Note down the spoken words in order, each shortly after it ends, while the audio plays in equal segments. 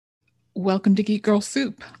Welcome to Geek Girl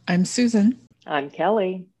Soup. I'm Susan. I'm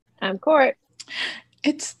Kelly. I'm Court.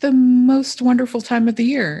 It's the most wonderful time of the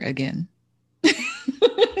year again. Is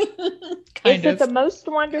it the most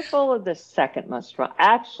wonderful or the second most wonderful?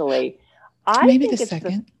 Actually, I Maybe think the it's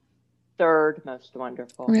second. the third most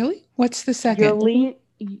wonderful. Really? What's the second?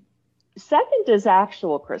 Second is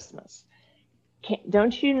actual Christmas.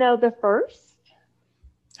 Don't you know the first?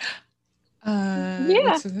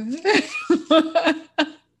 Yeah.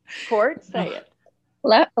 Court, say it.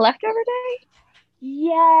 Leftover Day?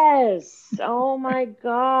 Yes. Oh my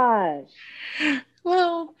gosh.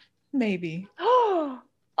 Well, maybe.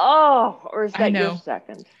 Or is that your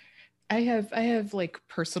second? I have like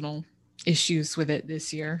personal issues with it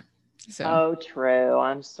this year. So. Oh, true.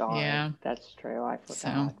 I'm sorry. Yeah. That's true. I forgot.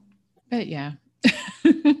 So, but yeah.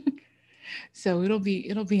 So it'll be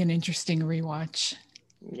an interesting rewatch.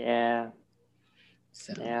 Yeah.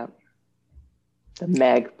 So. Yeah. The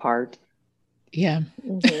Meg part. Yeah.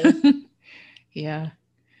 Mm-hmm. Yeah.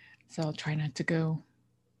 So I'll try not to go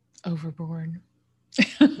overboard.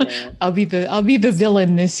 Yeah. I'll be the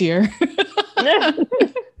villain this year.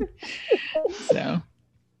 So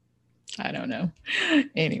I don't know.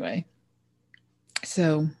 Anyway.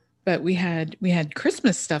 So, but we had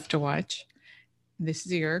Christmas stuff to watch this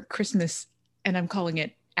year. Christmas, and I'm calling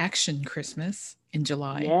it Action Christmas in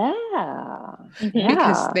July. Yeah.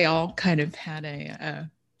 Because they all kind of had a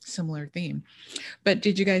similar theme. But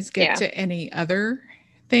did you guys get to any other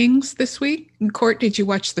things this week? In Court, did you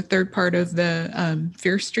watch the third part of the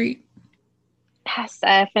Fear Street? Yes,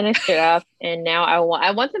 I finished it up, and now I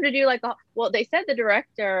want them to do they said the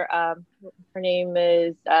director, her name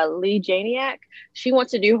is Lee Janiak. She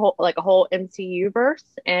wants to do a whole MCU verse,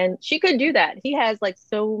 and she could do that. He has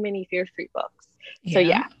so many Fear Street books. Yeah. So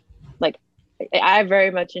yeah, I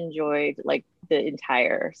very much enjoyed the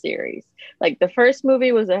entire series. The first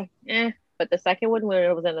movie was but the second one, when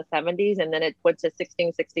it was in the 70s and then it went to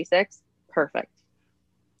 1666, perfect.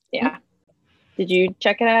 Yeah. Did you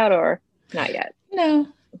check it out or not yet? No.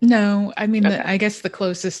 I mean, I guess the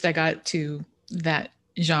closest I got to that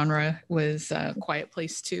genre was Quiet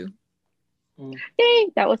Place 2.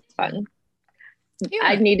 Dang, that was fun. Yeah.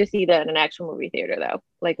 I need to see that in an actual movie theater though.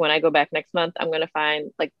 When I go back next month, I'm going to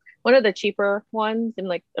find one of the cheaper ones, and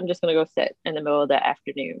I'm just going to go sit in the middle of the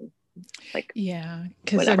afternoon.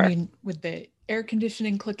 Because I mean, with the air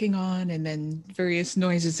conditioning clicking on and then various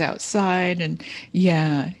noises outside, and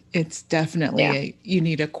it's definitely you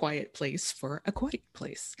need a quiet place for a quiet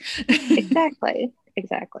place. Exactly.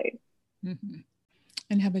 Mm-hmm.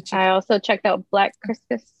 And how about you? I also checked out Black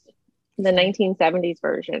Christmas, the 1970s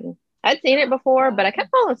version. I'd seen it before, but I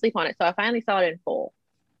kept falling asleep on it, so I finally saw it in full.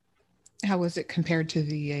 How was it compared to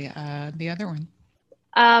the other one?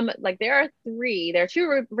 There are three. There are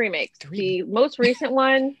two remakes. The most recent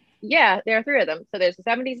one, there are three of them. So there's the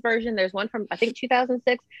 70s version. There's one from I think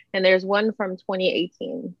 2006, and there's one from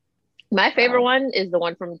 2018. My favorite one is the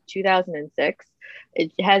one from 2006.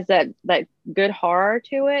 It has that good horror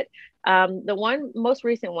to it. The most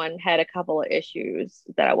recent one had a couple of issues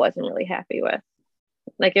that I wasn't really happy with.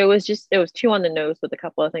 It was too on the nose with a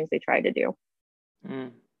couple of things they tried to do.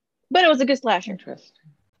 But it was a good slasher.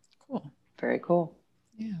 Interesting. Cool. Very cool.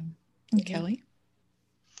 Yeah. And Kelly?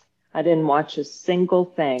 I didn't watch a single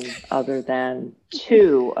thing other than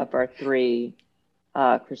 2 of our 3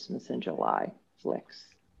 Christmas in July flicks.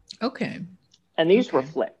 Okay. And these were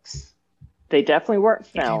flicks. They definitely weren't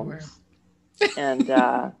films. And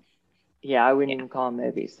I wouldn't even call them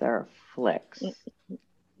movies. They're flicks.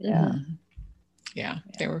 Yeah. Mm-hmm. Yeah,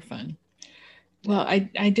 they were fun. Well,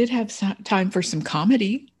 I did have time for some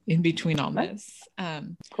comedy in between all this.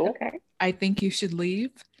 Cool. Okay. I Think You Should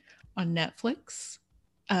Leave on Netflix.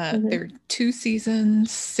 There are 2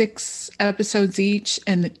 seasons, 6 episodes each,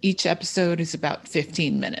 and each episode is about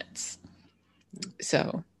 15 minutes.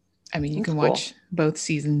 So, I mean, you can watch both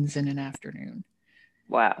seasons in an afternoon.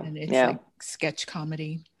 Wow. And it's sketch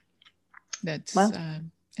comedy. That's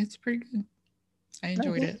it's pretty good. I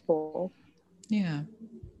enjoyed it. Cool. Yeah.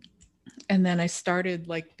 And then I started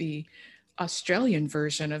the Australian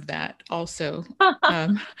version of that also.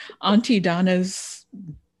 Auntie Donna's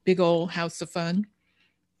Big Old House of Fun.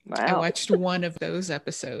 Wow. I watched one of those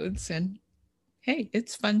episodes, and hey,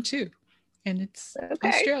 it's fun too. And it's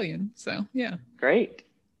Australian, so yeah. Great.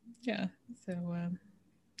 Yeah. So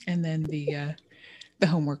and then the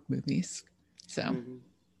homework movies. So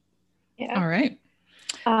all right.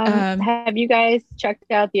 Have you guys checked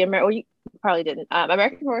out the you probably didn't.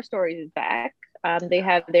 American Horror Stories is back. They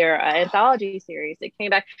have their anthology series. It came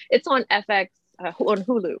back. It's on FX on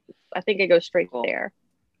Hulu. I think it goes straight there.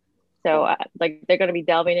 So like they're going to be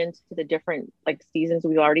delving into the different like seasons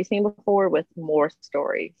we've already seen before with more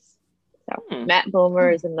stories. So Matt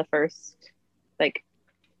Bomer is in the first like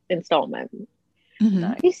installment.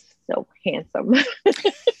 Nice. He's so handsome.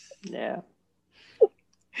 Yeah.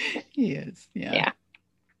 He is. Yeah. Yeah.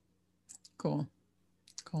 Cool.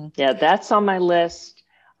 Yeah, that's on my list.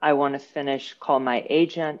 I want to finish Call My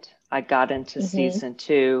Agent. I got into season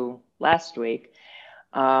 2 last week.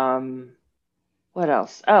 What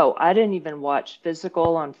else? Oh, I didn't even watch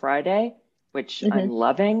Physical on Friday, which I'm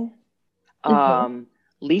loving.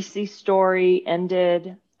 Lacey's story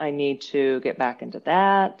ended. I need to get back into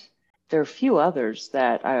that. There are a few others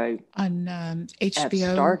that I on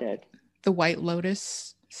HBO started. The White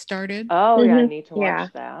Lotus started. Oh yeah, I need to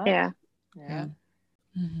watch that. Yeah.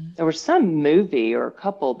 There was some movie or a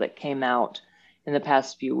couple that came out in the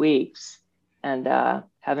past few weeks, and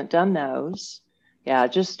haven't done those. Yeah,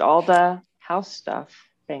 just all the house stuff.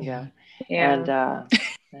 Bingo. Yeah. And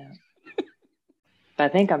but I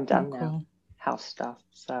think I'm done now. Cool. House stuff.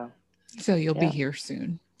 So you'll be here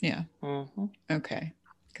soon. Yeah. Mm-hmm. Okay.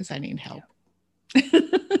 Because I need help.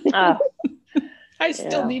 I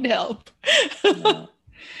still need help.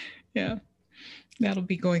 Yeah. That'll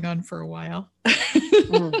be going on for a while.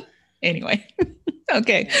 Anyway.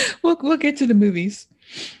 Okay. We'll get to the movies.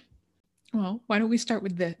 Well, why don't we start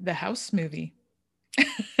with the house movie?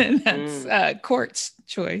 And that's Court's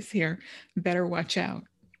choice here. Better Watch Out.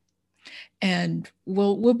 And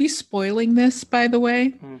we'll be spoiling this, by the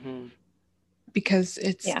way, because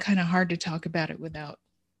it's kind of hard to talk about it without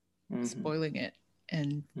spoiling it.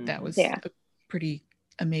 And that was a pretty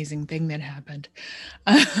amazing thing that happened.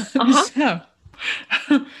 So,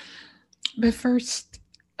 but first,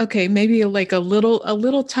 okay, maybe like a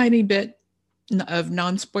little tiny bit of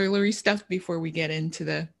non-spoilery stuff before we get into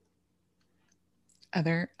the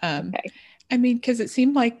other. I mean, because it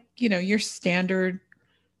seemed like, your standard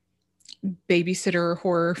babysitter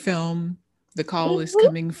horror film. The call is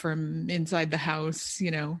coming from inside the house,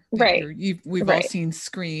 Right. We've all seen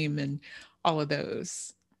Scream and all of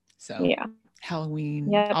those. So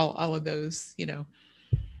Halloween, all of those,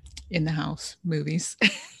 in the house movies.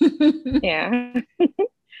 Yeah.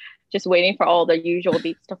 Just waiting for all the usual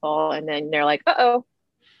beats to fall, and then they're like, uh-oh.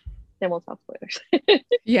 Then we'll talk spoilers.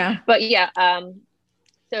 Yeah. But yeah,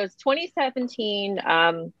 so it's 2017,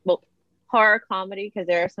 horror comedy, because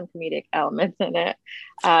there are some comedic elements in it.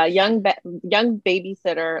 Young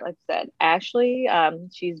babysitter, like I said, Ashley,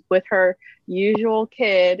 she's with her usual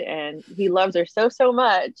kid, and he loves her so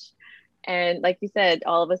much. And like you said,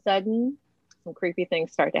 all of a sudden, some creepy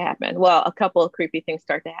things start to happen. Well, a couple of creepy things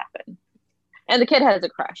start to happen. And the kid has a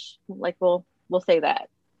crush. Like, we'll say that.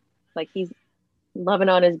 Like, he's loving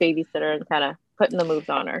on his babysitter and kind of putting the moves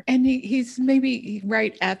on her. And he's maybe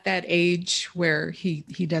right at that age where he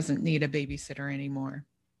doesn't need a babysitter anymore.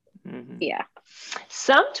 Yeah.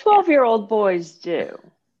 Some 12-year-old boys do.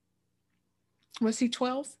 Was he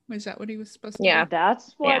 12? Was that what he was supposed to do?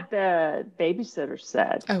 That's what the babysitter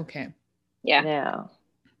said. Okay. Yeah.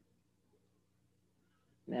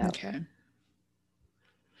 Okay.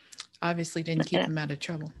 Obviously didn't keep him out of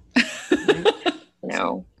trouble.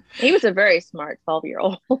 No. He was a very smart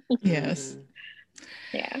 12-year-old. Yes.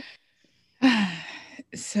 Yeah.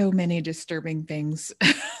 So many disturbing things.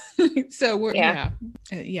 So we're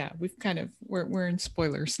we've kind of we're in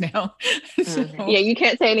spoilers now. So, yeah, you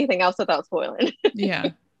can't say anything else without spoiling. Yeah.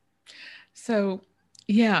 So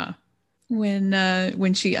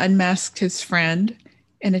when she unmasked his friend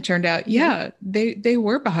and it turned out they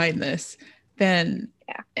were behind this, then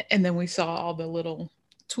and then we saw all the little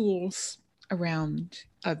tools around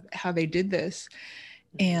of how they did this,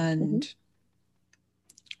 and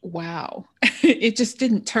wow, it just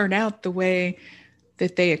didn't turn out the way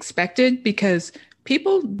that they expected, because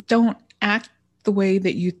people don't act the way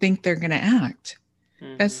that you think they're going to act.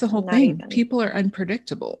 That's the whole thing. Even. People are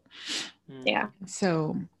unpredictable. Yeah.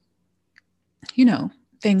 So,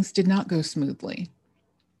 things did not go smoothly.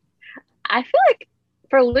 I feel like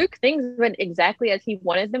for Luke, things went exactly as he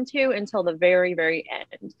wanted them to until the very, very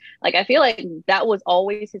end. Like, I feel like that was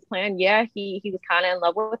always his plan. Yeah, he was kind of in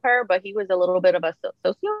love with her, but he was a little bit of a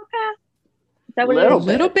sociopath. Is that what it is? A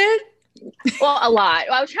little bit? Well, a lot.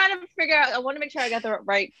 I was trying to figure out, I want to make sure I got the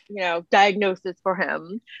right, diagnosis for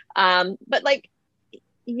him. But like,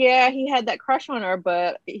 yeah, he had that crush on her,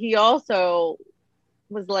 but he also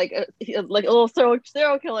was like a little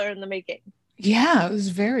serial killer in the making. Yeah, it was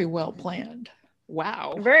very well planned.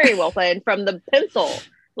 Wow. Very well planned from the pencil.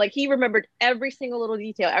 Like, he remembered every single little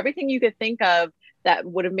detail, everything you could think of that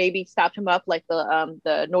would have maybe stopped him up, like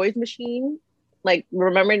the noise machine, like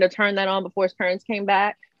remembering to turn that on before his parents came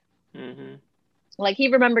back. Like he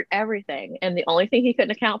remembered everything, and the only thing he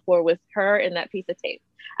couldn't account for was her and that piece of tape.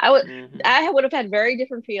 I would have had very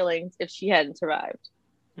different feelings if she hadn't survived.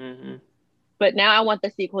 Mm-hmm. But now I want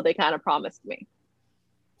the sequel they kind of promised me.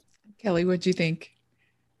 Kelly, what'd you think?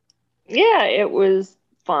 Yeah, it was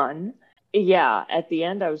fun. Yeah, at the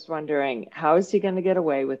end, I was wondering, how is he going to get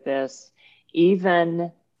away with this?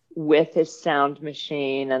 Even with his sound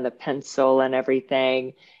machine and the pencil and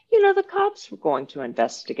everything, the cops were going to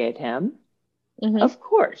investigate him. Mm-hmm. Of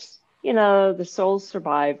course, the sole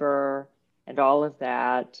survivor and all of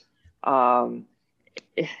that.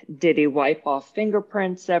 Did he wipe off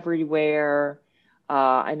fingerprints everywhere?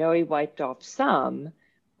 I know he wiped off some,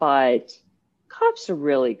 but cops are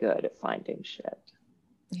really good at finding shit.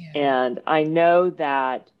 Yeah. And I know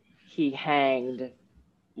that he hanged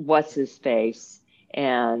what's his face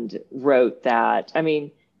and wrote that. I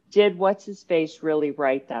mean, did what's his face really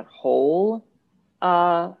write that whole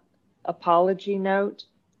apology note,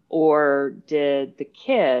 or did the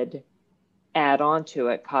kid add on to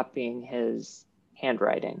it, copying his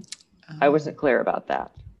handwriting? I wasn't clear about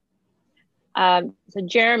that. So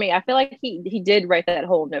Jeremy, I feel like he did write that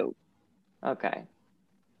whole note. Okay.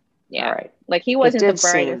 Yeah. All right. Like he wasn't the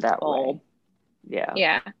brightest bulb. Yeah.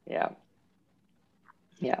 Yeah. Yeah.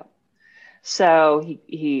 Yeah. So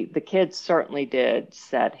the kids certainly did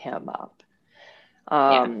set him up.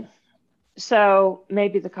 So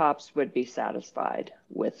maybe the cops would be satisfied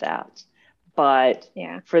with that. But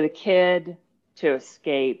for the kid to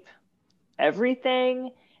escape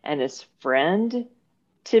everything and his friend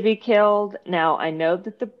to be killed. Now, I know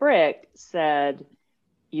that the brick said,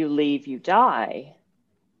 you leave, you die,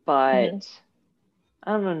 but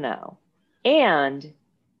I don't know. And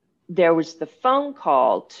there was the phone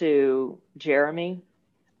call to Jeremy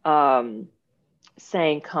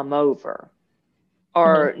saying, come over.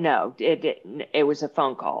 Or no, it was a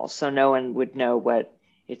phone call, so no one would know what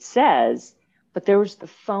it says, but there was the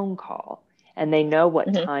phone call, and they know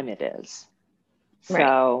what time it is.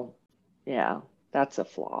 So, yeah, that's a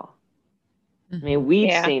flaw. I mean,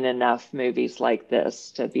 we've seen enough movies like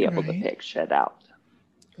this to be able to pick shit out.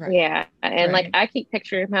 Right. Yeah, and like I keep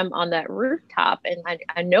picturing him on that rooftop, and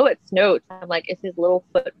I know it snowed. I'm like, is his little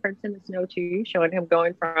footprints in the snow too, showing him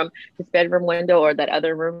going from his bedroom window or that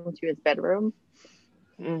other room to his bedroom?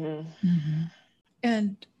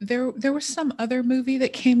 And there was some other movie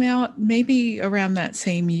that came out maybe around that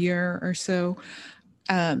same year or so,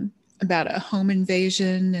 about a home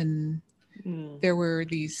invasion, and there were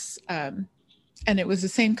these and it was the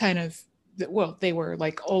same kind of, well, they were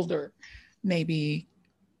like maybe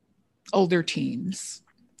older teens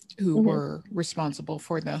who were responsible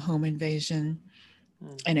for the home invasion,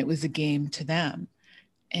 and it was a game to them.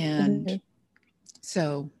 And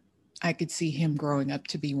so I could see him growing up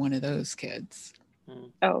to be one of those kids.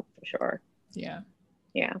 Oh, for sure. Yeah.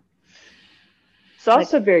 Yeah. It's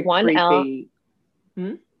also like very creepy.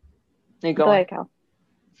 Go ahead, Cal.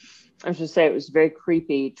 I was just say it was very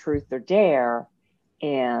creepy, truth or dare,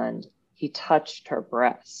 and he touched her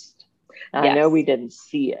breast. Now, I know we didn't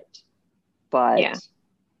see it, but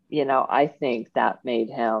I think that made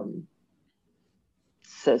him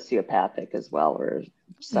sociopathic as well, or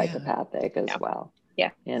psychopathic as well. Yeah.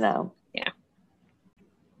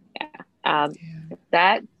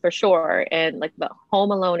 That for sure. And like the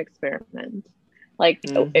Home Alone experiment, like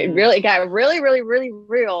it really got really, really, really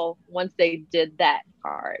real once they did that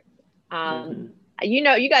part.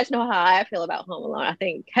 You guys know how I feel about Home Alone. I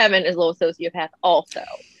think Kevin is a little sociopath also.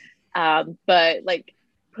 But like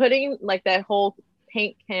putting like that whole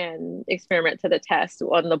paint can experiment to the test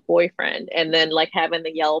on the boyfriend, and then like having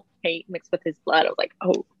the yellow paint mixed with his blood, I was like,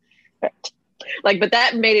 oh, like, but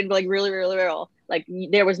that made it like really, really real. Like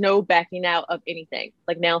there was no backing out of anything.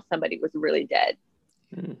 Like now somebody was really dead.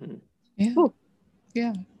 Yeah. Ooh.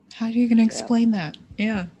 Yeah. How are you going to explain that?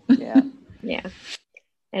 Yeah. Yeah. Yeah.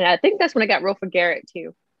 And I think that's when it got real for Garrett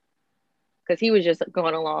too. Because he was just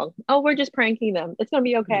going along. Oh, we're just pranking them. It's going to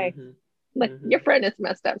be okay. Like your friend is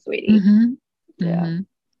messed up, sweetie. Yeah.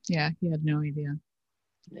 Yeah. He had no idea.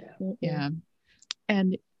 Yeah. Yeah.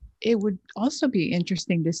 And it would also be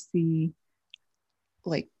interesting to see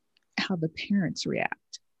like how the parents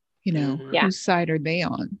react, whose side are they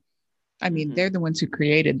on? I mean, they're the ones who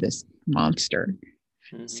created this monster.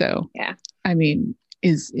 So, I mean,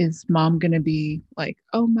 is mom going to be like,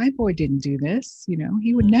 oh, my boy didn't do this,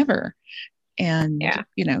 he would never. And,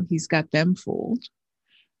 he's got them fooled.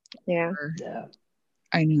 Yeah. Or,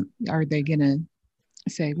 I know, are they going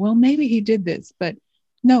to say, well, maybe he did this, but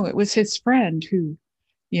no, it was his friend who,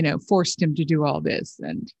 forced him to do all this,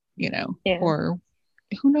 and, or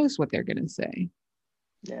who knows what they're going to say.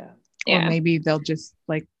 Yeah. Or maybe they'll just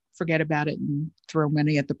like forget about it and throw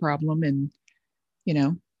money at the problem and,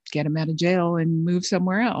 get him out of jail and move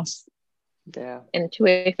somewhere else. Yeah. Into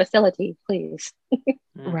a facility, please.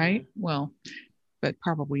 Right? Well, but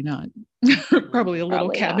probably not. Probably a little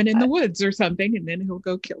Probably cabin not. in the woods or something, and then he'll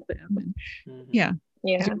go kill them and do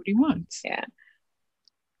what he wants. Yeah.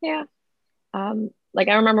 Like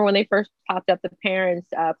I remember when they first popped up, the parents,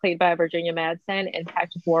 played by Virginia Madsen and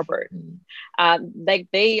Patrick Warburton. Like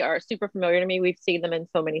they are super familiar to me. We've seen them in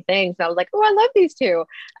so many things. I was like, oh, I love these two.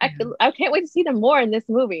 I can't wait to see them more in this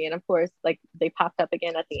movie. And of course, like they popped up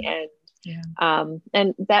again at the end. Yeah.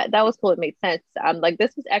 And that was cool. It made sense. Like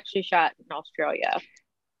this was actually shot in Australia.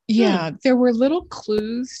 Yeah, there were little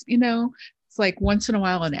clues. It's like once in a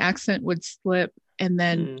while an accent would slip, and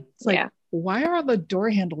then it's like, why are all the door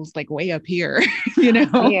handles like way up here?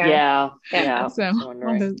 Yeah. So all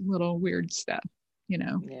the little weird stuff, Yeah.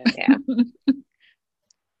 It's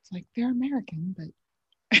like they're American, but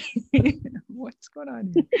what's going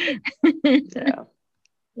on here?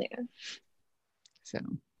 So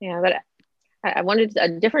but I wanted a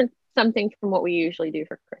different something from what we usually do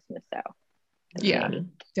for Christmas. So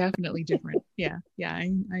definitely different. I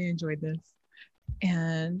enjoyed this.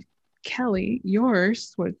 And Kelly,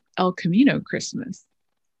 yours was El Camino Christmas.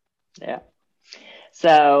 Yeah.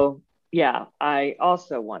 So, I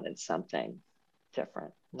also wanted something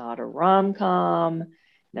different. Not a rom-com,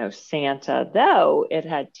 no Santa, though it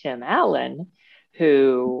had Tim Allen,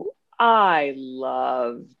 who I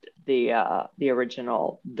loved the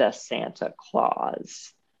original The Santa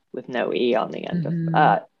Claus with no E on the end of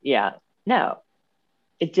no.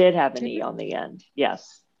 It did have an E on the end.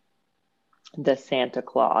 Yes. The Santa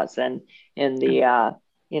Claus, and in the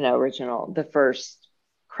original, the first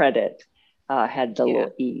credit had the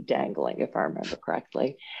little E dangling, if I remember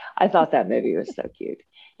correctly. I thought that movie was so cute.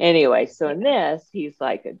 Anyway, so in this, he's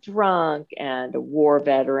like a drunk and a war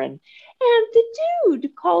veteran, and the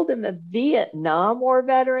dude called him a Vietnam War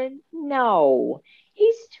veteran. No,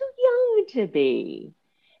 he's too young to be.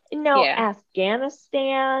 No,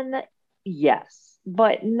 Afghanistan, yes,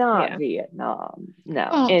 but not Vietnam. No.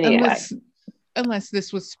 Well, anyway. Unless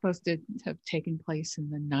this was supposed to have taken place in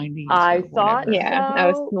the 90s. I thought so. I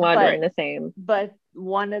was wondering the same. But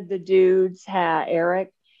one of the dudes,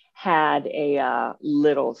 Eric, had a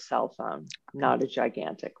little cell phone, not a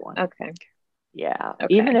gigantic one. Okay. Yeah.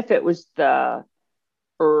 Okay. Even if it was the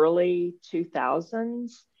early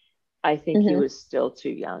 2000s, I think he was still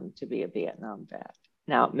too young to be a Vietnam vet.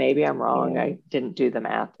 Now, maybe I'm wrong. I didn't do the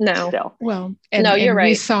math. No. Still. Well, you're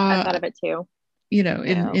right. We saw, I thought of it too.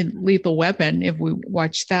 In Lethal Weapon, if we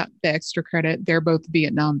watch that, the extra credit, they're both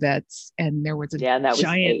Vietnam vets, and there was a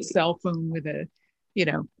giant cell phone with a,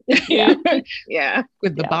 with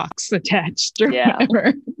the box attached or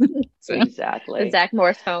whatever. So, exactly. The Zach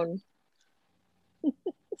Morris phone.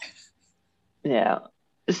 So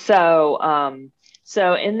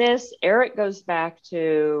in this, Eric goes back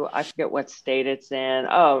to, I forget what state it's in.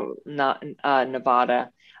 Oh, not Nevada,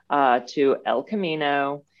 to El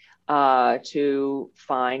Camino. To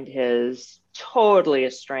find his totally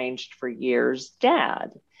estranged for years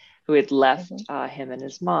dad, who had left him and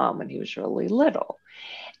his mom when he was really little.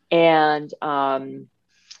 And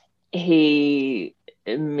he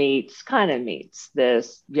meets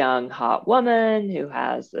this young hot woman who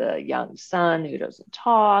has a young son who doesn't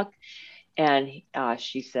talk. And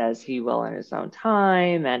she says he will in his own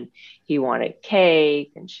time, and he wanted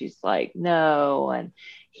cake, and she's like, no. And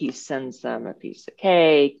he sends them a piece of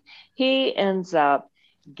cake. He ends up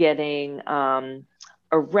getting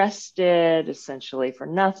arrested essentially for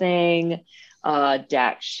nothing.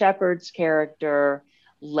 Dax Shepard's character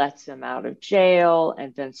lets him out of jail,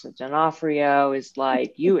 and Vincent D'Onofrio is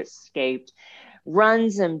like, you escaped,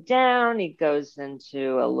 runs him down. He goes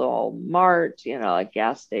into a little mart, a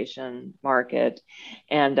gas station market,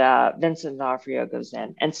 and Vincent D'Onofrio goes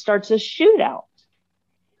in and starts a shootout.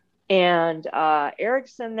 And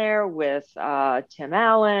Eric's in there with Tim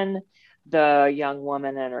Allen, the young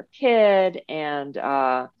woman and her kid, and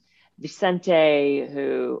Vicente,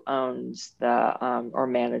 who owns the or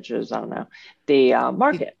manages, I don't know, the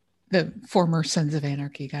market. The former Sons of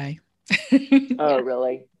Anarchy guy. Oh,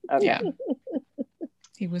 really? Okay. Yeah.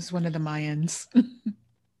 He was one of the Mayans.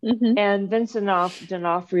 And Vincent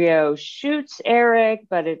D'Onofrio shoots Eric,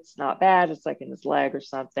 but it's not bad. It's like in his leg or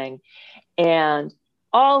something. And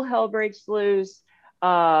all hell breaks loose.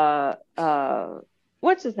 What's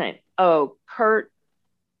his name? Oh, Kurt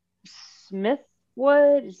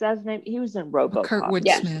Smithwood. Is that his name? He was in RoboCop. Kurtwood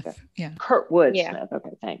Smith. Yeah. Kurtwood Smith.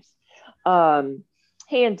 Okay, thanks.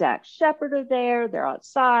 He and Dax Shepard are there. They're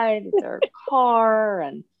outside with their car,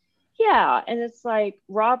 and Yeah, and it's like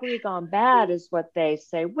robbery gone bad is what they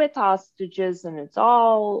say with hostages, and it's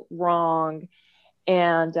all wrong.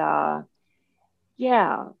 And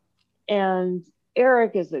yeah, and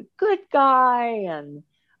Eric is a good guy, and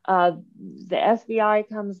the FBI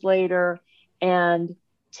comes later, and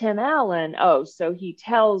Tim Allen, oh, so he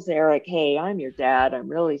tells Eric, hey, I'm your dad, I'm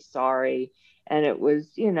really sorry. And it was,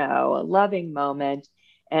 a loving moment.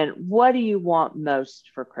 And what do you want most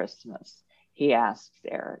for Christmas? He asks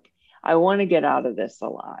Eric. I want to get out of this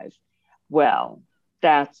alive. Well,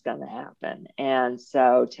 that's going to happen. And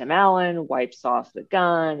so Tim Allen wipes off the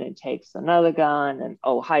gun and takes another gun and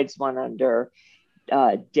hides one under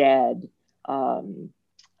dead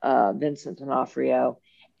Vincent D'Onofrio.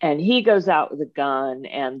 And he goes out with a gun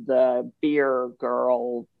and the beer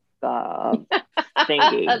girl thingy.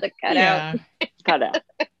 The cutout. Cutout.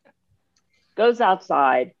 Goes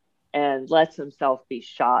outside and lets himself be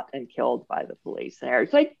shot and killed by the police. And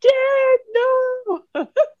Eric's like, Dad, no!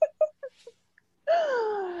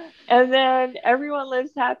 And then everyone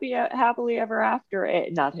lives happily ever after.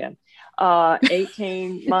 Not him.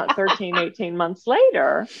 18 months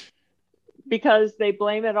later, because they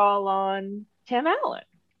blame it all on Tim Allen,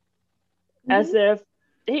 as if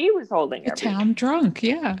he was holding the everything. Town drunk.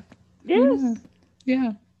 Yeah. Yes.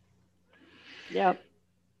 Yeah. Yep.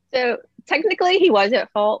 So technically, he was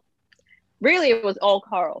at fault. Really, it was all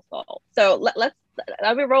Carl's fault. So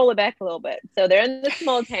let me roll it back a little bit. So they're in this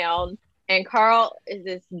small town, and Carl is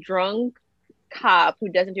this drunk cop who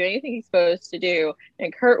doesn't do anything he's supposed to do.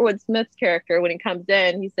 And Kurtwood Smith's character, when he comes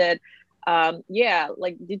in, he said, yeah,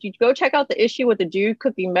 like, did you go check out the issue with the dude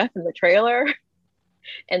cooking meth in the trailer?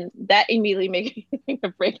 And that immediately made me think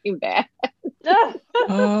of Breaking Bad.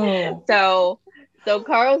 Oh. So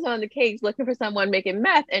Carl's on the case looking for someone making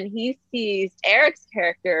meth, and he sees Eric's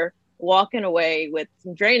character walking away with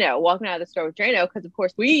some Drano, walking out of the store with Drano, because of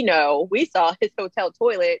course we saw his hotel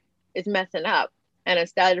toilet is messing up. And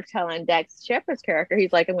instead of telling Dax Shepard's character,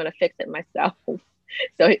 he's like, I'm going to fix it myself.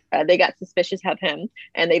 So they got suspicious of him,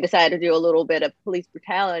 and they decided to do a little bit of police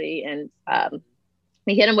brutality, and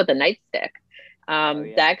he hit him with a nightstick.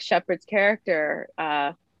 Dax Shepard's character,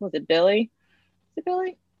 was it Billy? Is it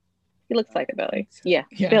Billy? He looks like a Billy. Yeah.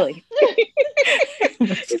 Billy.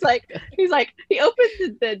 He's like, he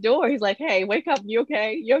opens the door. He's like, hey, wake up. You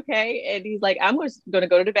okay? You okay? And he's like, I'm just going to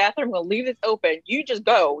go to the bathroom. I'm going to leave this open. You just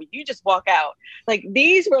go. You just walk out. Like,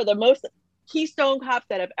 these were the most Keystone cops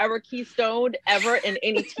that have ever Keystoned ever in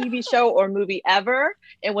any TV show or movie ever.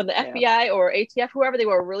 And when the FBI or ATF, whoever they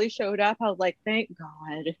were, really showed up, I was like, thank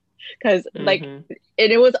God. Because and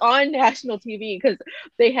it was on national TV, because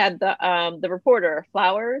they had the reporter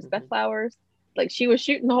Beth Flowers, like, she was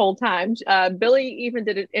shooting the whole time. Billy even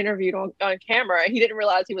did an interview on camera. He didn't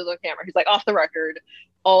realize he was on camera. He's like, off the record,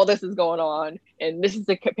 all this is going on, and this is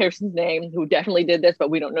the person's name who definitely did this,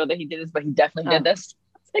 but we don't know that he did this, but he definitely did this.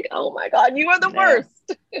 It's like, oh my God, you are the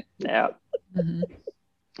worst. Yeah.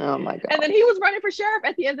 Oh my God. And then he was running for sheriff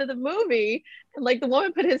at the end of the movie, and like, the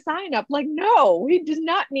woman put his sign up, like, no, he does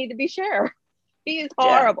not need to be sheriff. He is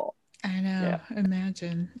horrible. I know.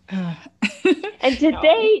 Imagine. And did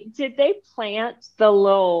they plant the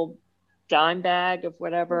little dime bag of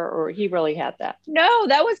whatever, or he really had that? No,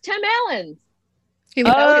 that was Tim Allen's. He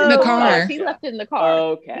left it in the car. He left it in the car.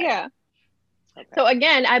 Okay. Yeah. Okay. So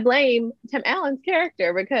again, I blame Tim Allen's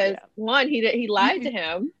character, because one, he lied to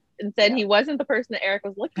him and said he wasn't the person that Eric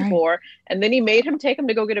was looking for, and then he made him take him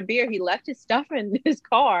to go get a beer. He left his stuff in his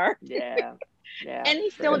car. Yeah. And he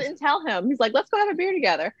still didn't tell him. He's like, let's go have a beer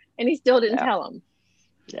together. And he still didn't tell him.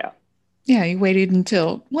 Yeah, he waited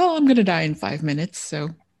until, well, I'm going to die in 5 minutes.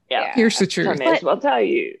 So here's the truth. I may as well tell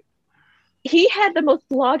you. He had the most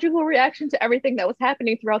logical reaction to everything that was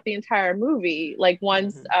happening throughout the entire movie. Like,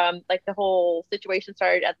 once like the whole situation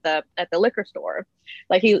started at the liquor store,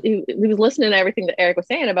 like he was listening to everything that Eric was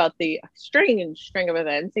saying about the string of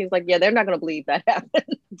events. He's like, yeah, they're not going to believe that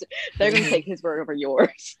happened. They're going to take his word over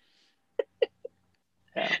yours.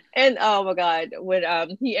 And oh my God,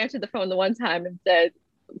 when he answered the phone the one time and said,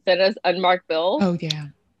 send us unmarked bills. Oh yeah.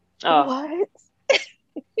 What?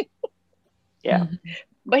 Yeah.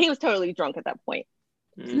 But he was totally drunk at that point.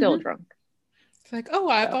 Still drunk. It's like, oh,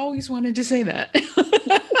 I've always wanted to say that.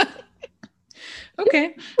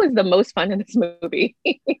 Okay. He was the most fun in this movie.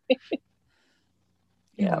 He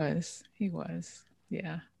was.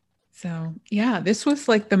 Yeah. So this was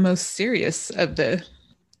like the most serious of the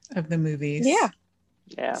movies. Yeah.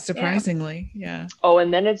 Surprisingly. Yeah. Oh,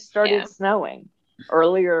 and then it started snowing.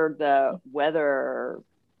 Earlier, the weather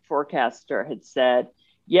forecaster had said,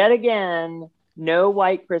 yet again, no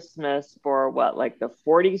white Christmas for what, like the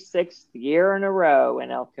 46th year in a row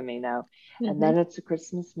in El Camino. Mm-hmm. And then it's a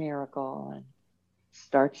Christmas miracle and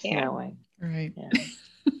starts snowing. Right. Yeah.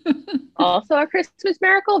 Also a Christmas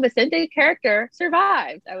miracle, Vicente character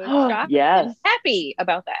survived. I was shocked and happy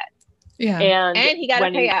about that. Yeah. And he got a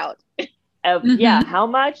payout. Yeah, how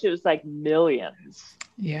much? It was like millions.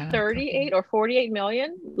 Yeah. 38 or 48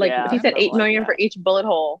 million. Like he said 8 million for each bullet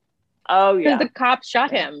hole. Oh yeah. Because the cops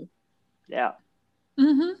shot him. Yeah.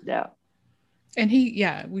 Mm-hmm. Yeah. And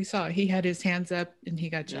we saw he had his hands up and he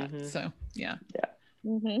got shot. Mm-hmm. So yeah. Yeah.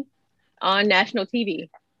 Mm-hmm. On national TV.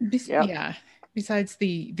 Yeah. Besides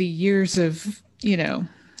the years of,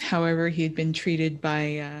 however he had been treated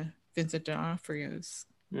by Vincent D'Onofrio's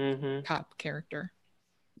cop character.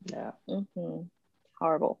 Yeah. Mm-hmm.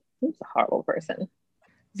 Horrible. He's a horrible person.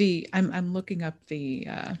 I'm looking up the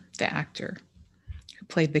actor who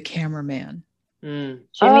played the cameraman. Jimmy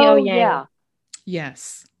O. Yang. Yeah.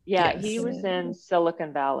 Yes. Yeah, he was in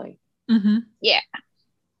Silicon Valley. Mm-hmm. Yeah.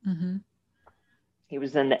 Mm-hmm. He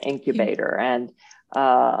was in the incubator, and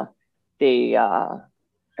I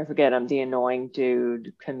forget him, the annoying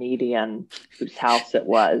dude comedian whose house it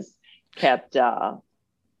was, kept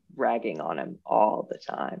ragging on him all the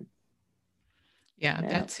time. Yeah,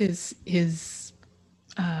 that's his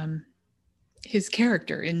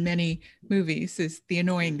character in many movies is the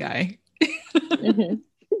annoying guy. Mm-hmm.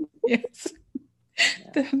 Yes.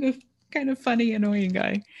 Yeah. The kind of funny, annoying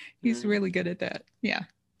guy. He's really good at that. Yeah.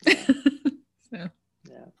 So.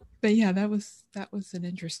 Yeah. But yeah, that was an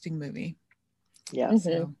interesting movie. Yeah. Mm-hmm.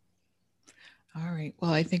 So, all right.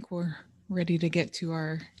 Well, I think we're ready to get to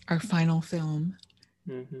our final film.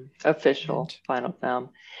 Mm-hmm. Official final film.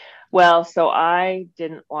 Well, so I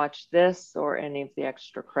didn't watch this or any of the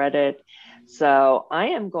extra credit. So I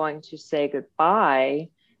am going to say goodbye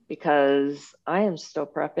because I am still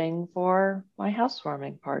prepping for my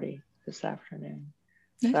housewarming party this afternoon.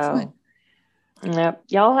 Excellent. So, yep,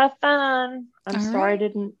 y'all have fun. I'm all sorry right. I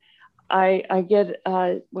didn't. I get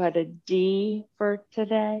a D for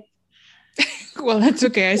today. Well, that's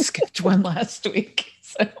okay. I skipped one last week,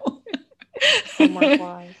 so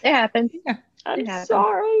homework-wise. It happens. Yeah. I'm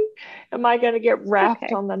sorry. Am I going to get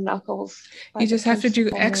wrapped on the knuckles? You just have to do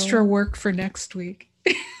extra work for next week.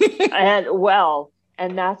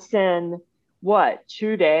 And that's in what,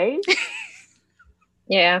 2 days?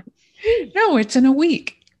 Yeah. No, it's in a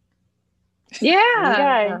week. Yeah.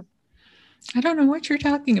 Okay. I don't know what you're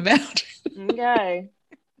talking about. Okay.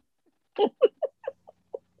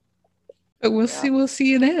 But we'll see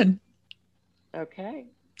you then. Okay.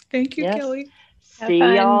 Thank you, Kelly. See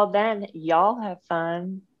y'all then. Y'all have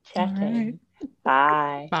fun chatting. Right.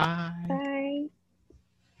 Bye. Bye. Bye.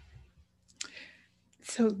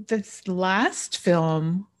 So this last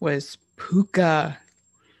film was Puka.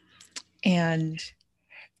 And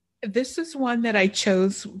this is one that I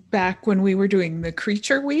chose back when we were doing the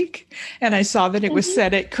Creature Week. And I saw that it was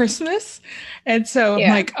set at Christmas. And so I'm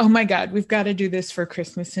like, oh my God, we've got to do this for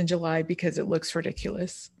Christmas in July because it looks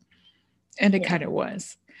ridiculous. And it kind of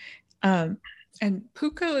was. And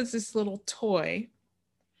Puka is this little toy.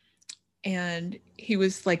 And he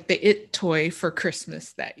was like the it toy for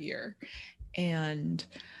Christmas that year. And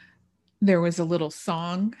there was a little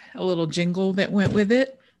song, a little jingle that went with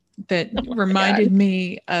it that reminded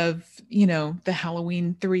me of, the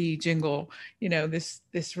Halloween 3 jingle, this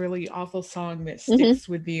really awful song that sticks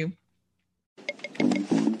with you.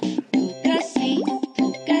 Puka see,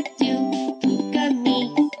 Puka do, Puka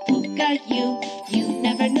me, Puka you. You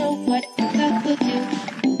never know what Puka will do.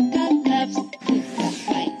 Puka loves, Puka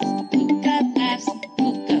fights, Puka laughs,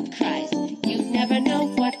 Puka cries. You never know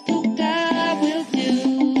what Puka will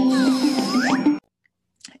do.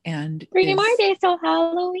 And Bring more days till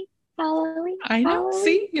Halloween. I know. Halloween.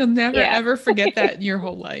 See, you'll never ever forget that in your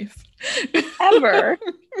whole life. Ever.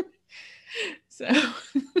 So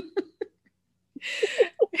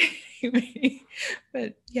anyway,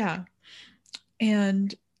 but yeah.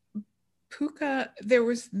 And Puka, there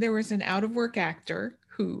was an out of work actor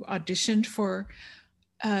who auditioned for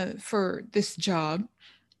this job,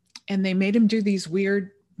 and they made him do these weird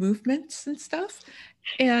movements and stuff.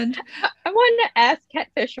 And I wanted to ask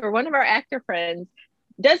Catfish, or one of our actor friends,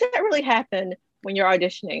 does that really happen when you're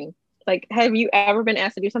auditioning? Like, have you ever been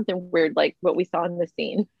asked to do something weird like what we saw in the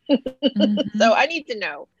scene? So I need to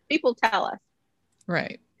know. People tell us.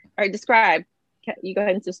 Right. All right, describe. You go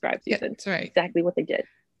ahead and describe, Susan. Yeah, that's right. Exactly what they did.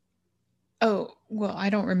 Oh, well, I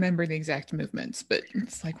don't remember the exact movements, but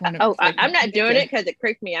it's like one of... I'm not doing it because it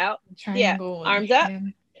creeped me out. Triangle. Arms up.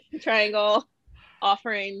 Triangle.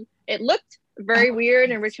 Offering. It looked very Oh, weird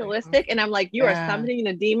and it's so ritualistic. And I'm like, you are yeah. summoning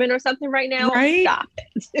a demon or something right now. Right? Stop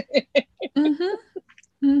it.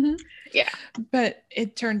 Mm-hmm. Mm-hmm. Yeah. But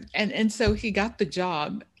it turned and so he got the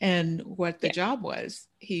job, and what the Yeah. job was,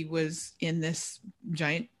 he was in this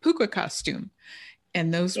giant puka costume,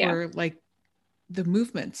 and those Yeah. were like the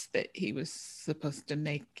movements that he was supposed to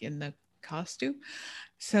make in the costume.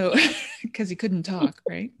 So because he couldn't talk,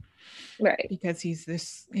 right? Right. Because he's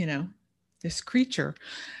this, this creature.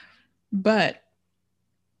 But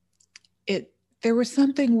it there was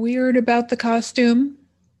something weird about the costume,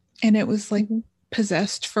 and it was like Mm-hmm.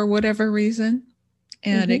 possessed for whatever reason,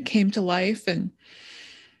 and Mm-hmm. it came to life, and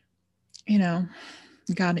you know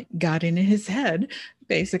got in his head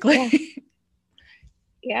basically. Yeah.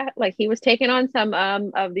 Yeah. Like he was taking on some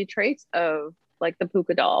of the traits of like the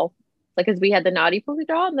puka doll. Like, because we had the naughty puka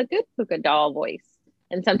doll and the good puka doll voice.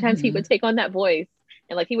 And sometimes he would Mhm. take on that voice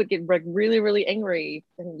and like he would get like really, really angry.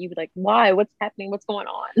 And you'd be like, why? What's happening? What's going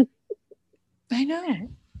on? I know.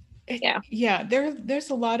 Yeah. Yeah, there's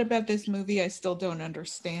a lot about this movie I still don't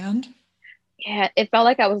understand. Yeah. It felt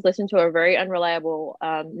like I was listening to a very unreliable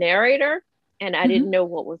narrator and I didn't Mhm. know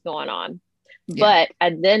what was going on. Yeah. But I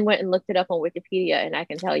then went and looked it up on Wikipedia and I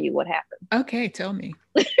can tell you what happened. Okay, tell me,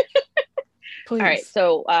 All right. please.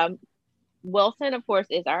 So Wilson, of course,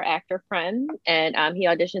 is our actor friend, and he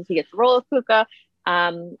auditions. He gets the role of Puka,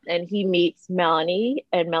 and he meets Melanie,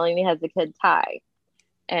 and Melanie has the kid Ty,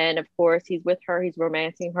 and of course, he's with her. He's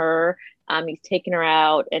romancing her. He's taking her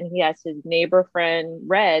out, and he has his neighbor friend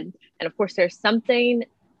Red, and of course, there's something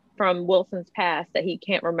from Wilson's past that he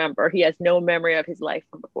can't remember. He has no memory of his life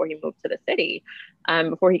from before he moved to the city,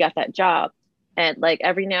 before he got that job. And like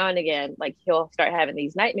every now and again, like he'll start having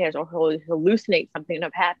these nightmares or he'll hallucinate something to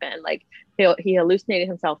have happened. Like he hallucinated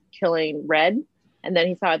himself killing Red, and then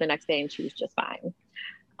he saw her the next day and she was just fine.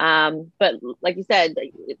 But like you said,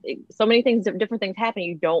 so many things, different things happen.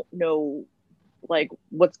 You don't know like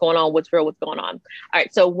what's going on, what's real, what's going on. All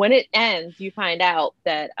right. So when it ends, you find out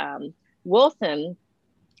that Wilson,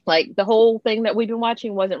 like the whole thing that we've been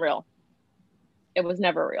watching wasn't real. It was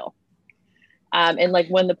never real. And like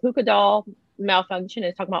when the Puka doll malfunction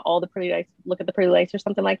is talking about all the pretty lights, look at the pretty lights or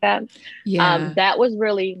something like that. Yeah. That was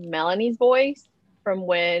really Melanie's voice from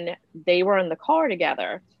when they were in the car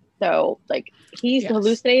together. So like he's Yes.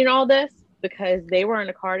 hallucinating all this because they were in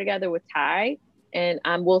a car together with Ty, and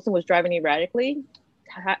Wilson was driving erratically.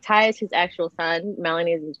 Ty is his actual son,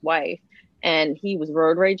 Melanie is his wife, and he was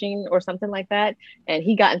road raging or something like that, and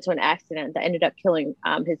he got into an accident that ended up killing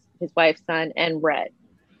his wife's son and Red.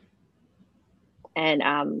 And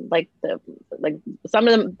like some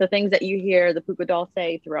of the things that you hear the Puka doll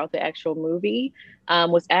say throughout the actual movie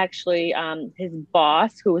was actually his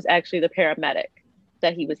boss, who was actually the paramedic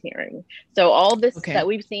that he was hearing. So all this Okay. that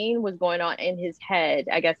we've seen was going on in his head,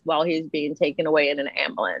 I guess, while he was being taken away in an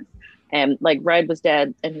ambulance. And like Red was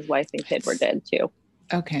dead, and his wife and kid were dead too.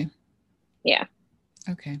 Okay. Yeah.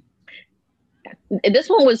 Okay. This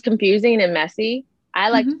one was confusing and messy. I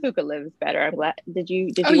liked Mhm. Puka Lives better. I'm glad. Did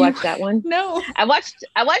you Oh, watch that one? No. I watched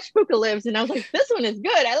Puka Lives and I was like, this one is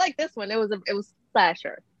good. I like this one. It was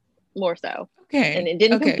slasher more so. Okay. And it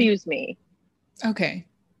didn't Okay. confuse me. Okay.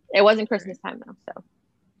 It wasn't Christmas time though, so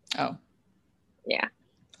Oh, yeah.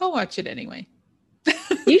 I'll watch it anyway.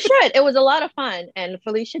 You should. It was a lot of fun. And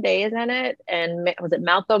Felicia Day is in it. And was it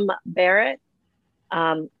Malcolm Barrett?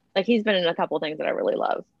 Like he's been in a couple of things that I really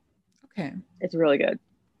love. Okay. It's really good.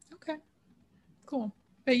 Okay. Cool.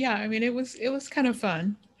 But yeah, I mean, it was kind of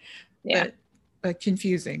fun. Yeah. But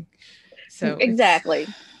confusing. So exactly.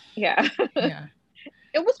 Yeah. Yeah.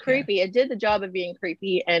 It was creepy. Yeah. It did the job of being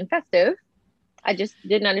creepy and festive. I just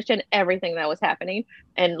didn't understand everything that was happening.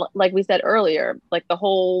 And like we said earlier, like the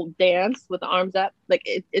whole dance with the arms up, like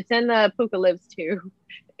it's in the Puka Lives too.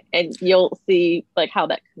 And you'll see like how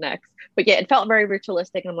that connects. But yeah, it felt very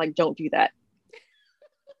ritualistic. And I'm like, don't do that.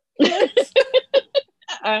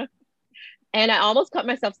 And I almost caught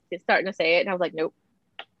myself starting to say it. And I was like, nope.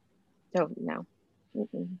 No.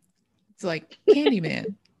 Mm-mm. It's like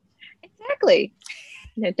Candyman. Exactly.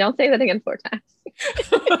 No, don't say that again 4 times.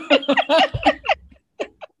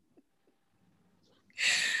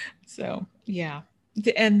 So yeah,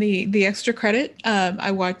 and the extra credit,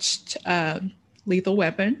 I watched Lethal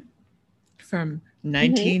Weapon from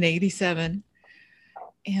 1987,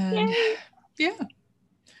 and Yay. Yeah,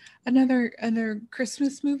 another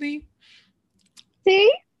Christmas movie.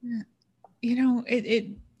 See, you know it.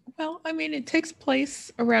 Well, I mean, it takes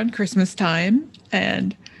place around Christmas time,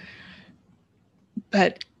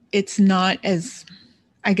 but it's not as,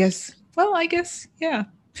 I guess. Well, I guess yeah.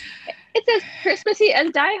 It's as Christmassy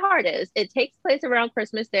as Die Hard is. It takes place around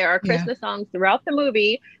Christmas. There are Yeah. Christmas songs throughout the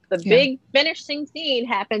movie. The Yeah. big finishing scene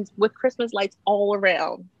happens with Christmas lights all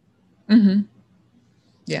around. Mm-hmm.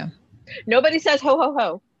 Yeah. Nobody says ho ho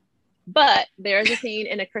ho, but there's a scene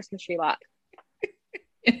in a Christmas tree lot.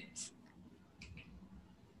 Yes.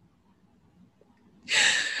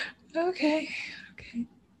 Okay.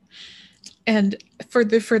 And for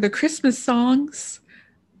the Christmas songs,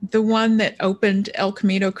 the one that opened El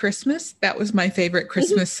Camino Christmas, that was my favorite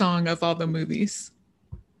Christmas song of all the movies.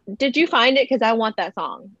 Did you find it? Because I want that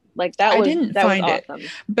song. Like I didn't find was it, awesome.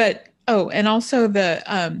 but and also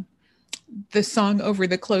the song over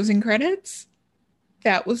the closing credits,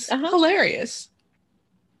 that was hilarious.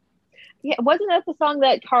 Yeah, wasn't that the song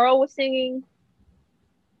that Carl was singing,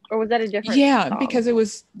 or was that a different? Yeah, song? because it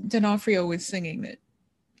was D'Onofrio was singing it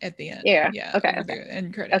at the end. Yeah. Yeah. Okay. Over the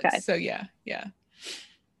end credits. Okay. So yeah.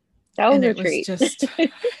 That was and a it treat. was just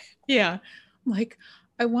yeah. I'm like,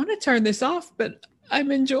 I want to turn this off, but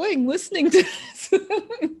I'm enjoying listening to this.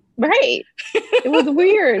 Right. It was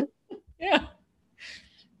weird. Yeah.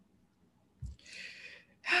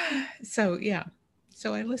 So yeah.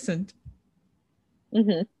 So I listened.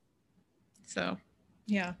 Mm-hmm. So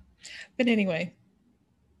yeah. But anyway.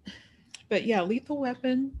 But yeah, Lethal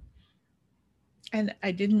Weapon. And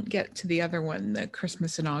I didn't get to the other one, the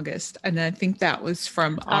Christmas in August. And I think that was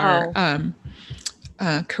from our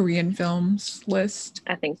Korean films list.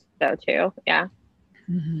 I think so too. Yeah.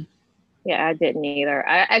 Mm-hmm. Yeah, I didn't either.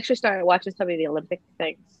 I actually started watching some of the Olympic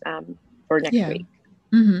things for next week.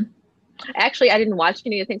 Mm-hmm. Actually, I didn't watch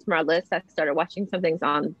any of the things from our list. I started watching some things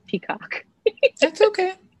on Peacock. That's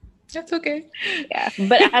okay. That's okay. Yeah,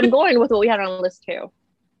 but I'm going with what we had on the list too.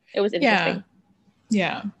 It was interesting.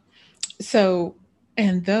 Yeah. So,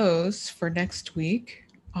 and those for next week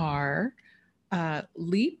are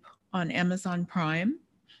Leap on Amazon Prime,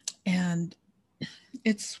 and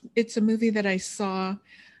it's a movie that I saw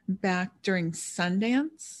back during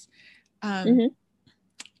Sundance, and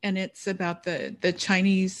it's about the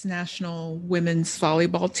Chinese national women's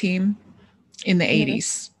volleyball team in the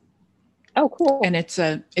 80s. Oh, cool. And it's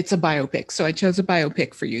a biopic, so I chose a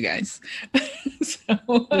biopic for you guys. So,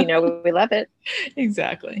 we love it.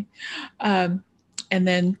 Exactly. And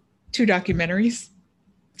then 2 documentaries.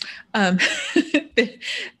 The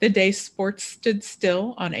Day Sports Stood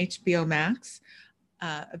Still on HBO Max,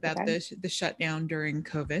 about the shutdown during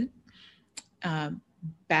COVID.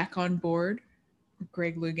 Back on Board,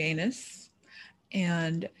 Greg Louganis.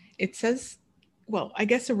 And it says, well, I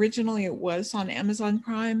guess originally it was on Amazon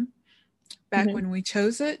Prime back when we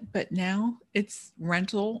chose it, but now it's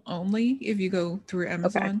rental only if you go through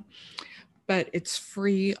Amazon. But it's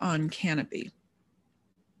free on Canopy.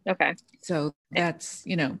 Okay. So that's,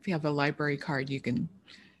 if you have a library card, you can,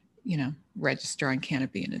 register on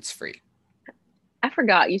Canopy and it's free. I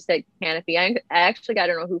forgot you said Canopy. I actually got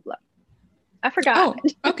it on Hoopla. I forgot. Oh,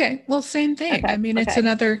 okay. Well, same thing. Okay. I mean, it's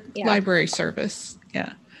another library service.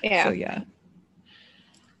 Yeah. Yeah. So, yeah.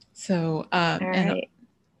 So, and right.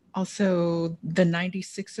 Also the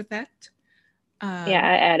 96 Effect. Yeah,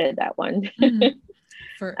 I added that one.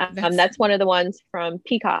 That's one of the ones from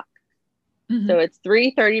Peacock. Mm-hmm. So it's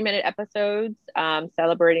 3 30-minute episodes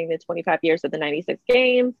celebrating the 25 years of the 96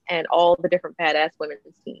 games and all the different badass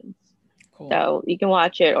women's teams. Cool. So you can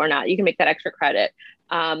watch it or not. You can make that extra credit.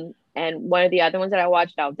 And one of the other ones that I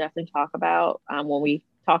watched, I'll definitely talk about when we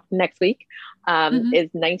talk next week, is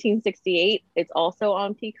 1968. It's also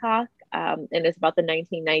on Peacock. And it's about the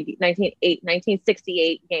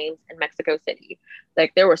 1968 games in Mexico City.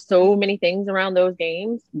 Like, there were so many things around those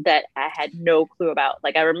games that I had no clue about.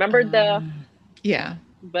 Like, I remembered but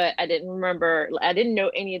I didn't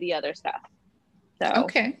know any of the other stuff. So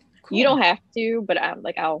okay, cool. You don't have to, but I'll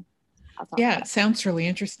talk about it sounds really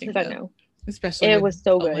interesting. I know. Especially it was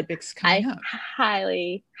so good. Olympics coming up.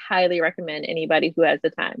 Highly, highly recommend anybody who has the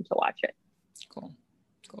time to watch it. Cool.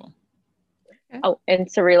 Okay. Oh, and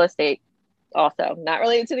Surreal Estate, also not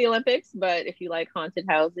related to the Olympics, but if you like haunted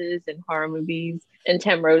houses and horror movies and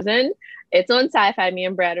Tim Rosen, it's on Sci-Fi. Me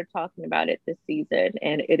and Brad are talking about it this season,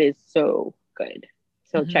 and it is so good.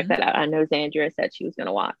 So check that out. I know Zandra said she was going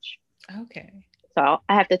to watch. Okay. So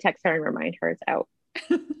I have to text her and remind her it's out.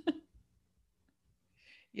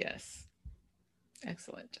 Yes.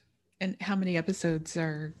 Excellent. And how many episodes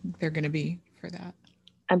are there going to be for that?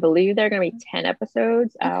 I believe there are going to be 10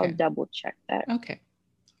 episodes. Okay. I'll double check that. Okay.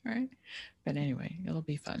 All right. But anyway, it'll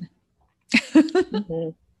be fun.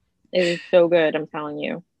 It is so good, I'm telling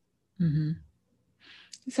you.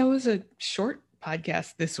 So it was a short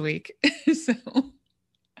podcast this week. So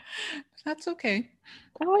that's okay.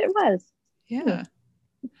 Oh, it was. Yeah.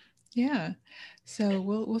 Yeah. So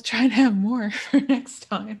we'll try and have more for next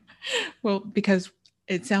time. Well, because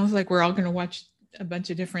it sounds like we're all going to watch a bunch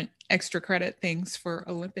of different extra credit things for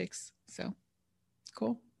Olympics. So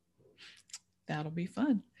cool. That'll be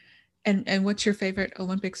fun. And what's your favorite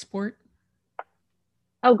Olympic sport?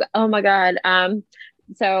 Oh my God.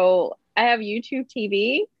 So I have YouTube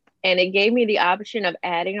TV, and it gave me the option of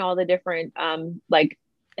adding all the different like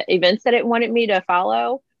events that it wanted me to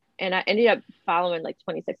follow, and I ended up following like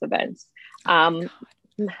 26 events. Um,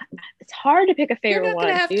 it's hard to pick a You're favorite not going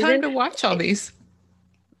to one, have time Susan. to watch all these.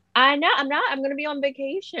 I know I'm not. I'm going to be on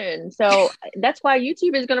vacation, so that's why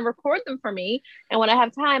YouTube is going to record them for me. And when I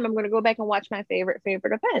have time, I'm going to go back and watch my favorite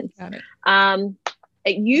events. Got it.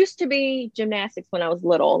 It used to be gymnastics when I was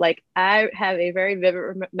little. Like I have a very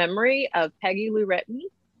vivid memory of Peggy Lou Retney,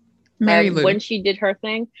 Mary Lou. when she did her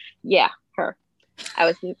thing. Yeah, her. I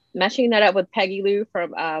was meshing that up with Peggy Lou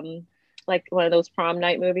from like one of those prom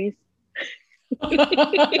night movies. Mary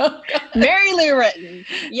Lou Retton.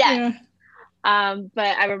 Yes. Yeah.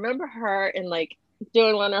 But I remember her in like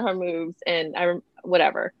doing one of her moves, and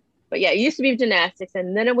whatever. But yeah, it used to be gymnastics,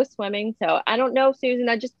 and then it was swimming. So I don't know, Susan.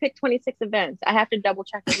 I just picked 26 events. I have to double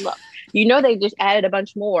check and look. They just added a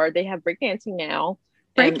bunch more. They have breakdancing now.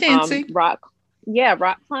 Breakdancing. Rock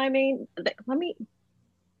climbing.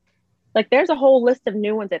 There's a whole list of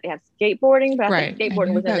new ones that they have. Skateboarding, but I think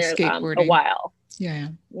skateboarding was in there a while. Yeah.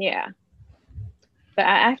 Yeah. But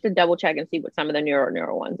I have to double check and see what some of the newer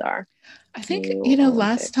ones are. I think,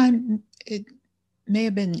 last time, it may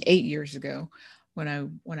have been 8 years ago when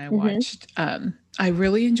I watched, I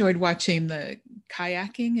really enjoyed watching the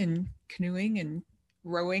kayaking and canoeing and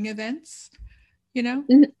rowing events,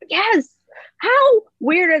 Yes. How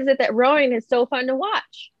weird is it that rowing is so fun to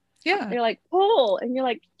watch? Yeah. They're like, pull, and you're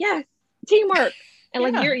like, yes, teamwork. And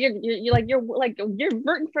you're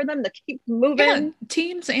rooting for them to keep moving. Yeah,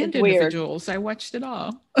 teams and individuals. Weird. I watched it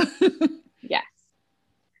all. Yes.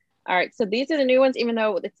 All right. So these are the new ones, even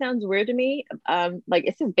though it sounds weird to me.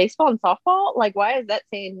 It says baseball and softball. Like, why is that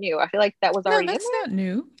saying new? I feel like that was already that's not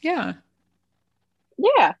new. Yeah.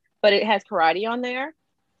 Yeah. But it has karate on there,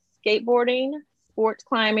 skateboarding, sports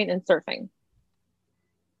climbing, and surfing.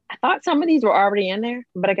 I thought some of these were already in there,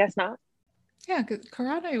 but I guess not. Yeah, because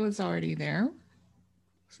karate was already there.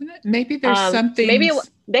 Maybe there's something. Maybe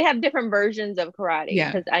they have different versions of karate.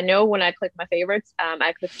 Yeah. Because I know when I clicked my favorites,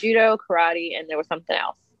 I clicked judo, karate, and there was something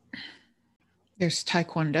else. There's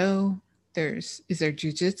taekwondo. Is there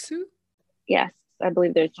jujitsu? Yes, I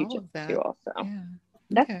believe there's jujitsu also. Yeah.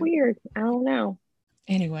 That's weird. I don't know.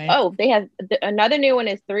 Anyway. Oh, they have another new one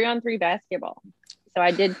is 3-on-3 basketball. So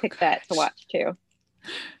I did pick that to watch too.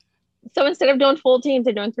 So instead of doing full teams,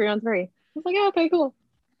 they're doing 3-on-3. I was like, okay, cool.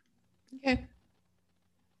 Okay.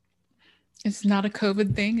 It's not a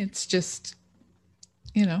COVID thing. It's just,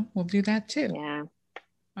 we'll do that too. Yeah.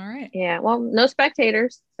 All right. Yeah. Well, no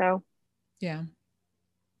spectators. So. Yeah.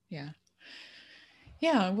 Yeah.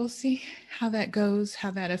 Yeah. We'll see how that goes, how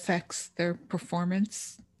that affects their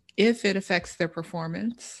performance, if it affects their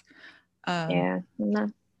performance. Yeah. No.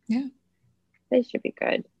 Yeah. They should be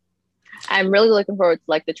good. I'm really looking forward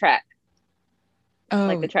to the track.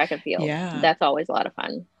 Oh, the track and field. Yeah. That's always a lot of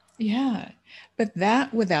fun. Yeah. But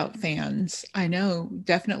that without fans, I know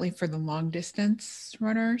definitely for the long distance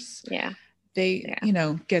runners. Yeah. They,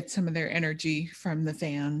 get some of their energy from the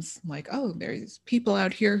fans. Like, oh, there's people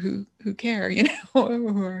out here who care,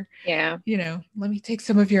 or, yeah, let me take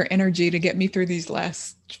some of your energy to get me through these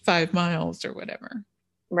last 5 miles or whatever.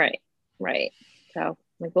 Right. So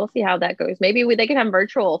we'll see how that goes. Maybe they can have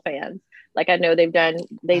virtual fans. Like I know they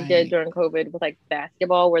did during COVID with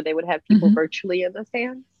basketball where they would have people virtually in the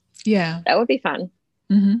stands. Yeah. That would be fun.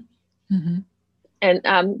 Mm-hmm. Mm-hmm.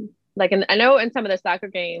 And I know in some of the soccer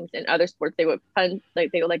games and other sports they would pump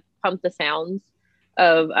the sounds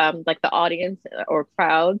of the audience or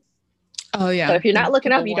crowds. Oh yeah. So if you're not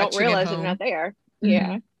looking up, you don't realize they're not there. Mm-hmm.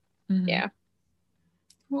 Yeah. Mm-hmm. Yeah.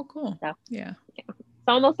 Well, cool. So, yeah. It's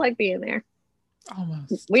almost like being there.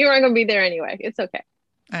 Almost. We weren't going to be there anyway. It's okay.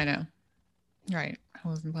 I know. Right. I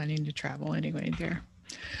wasn't planning to travel anyway there.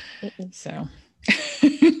 So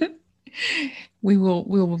we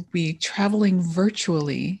will be traveling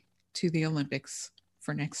virtually to the Olympics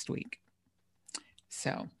for next week.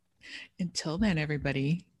 So until then,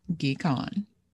 everybody, geek on.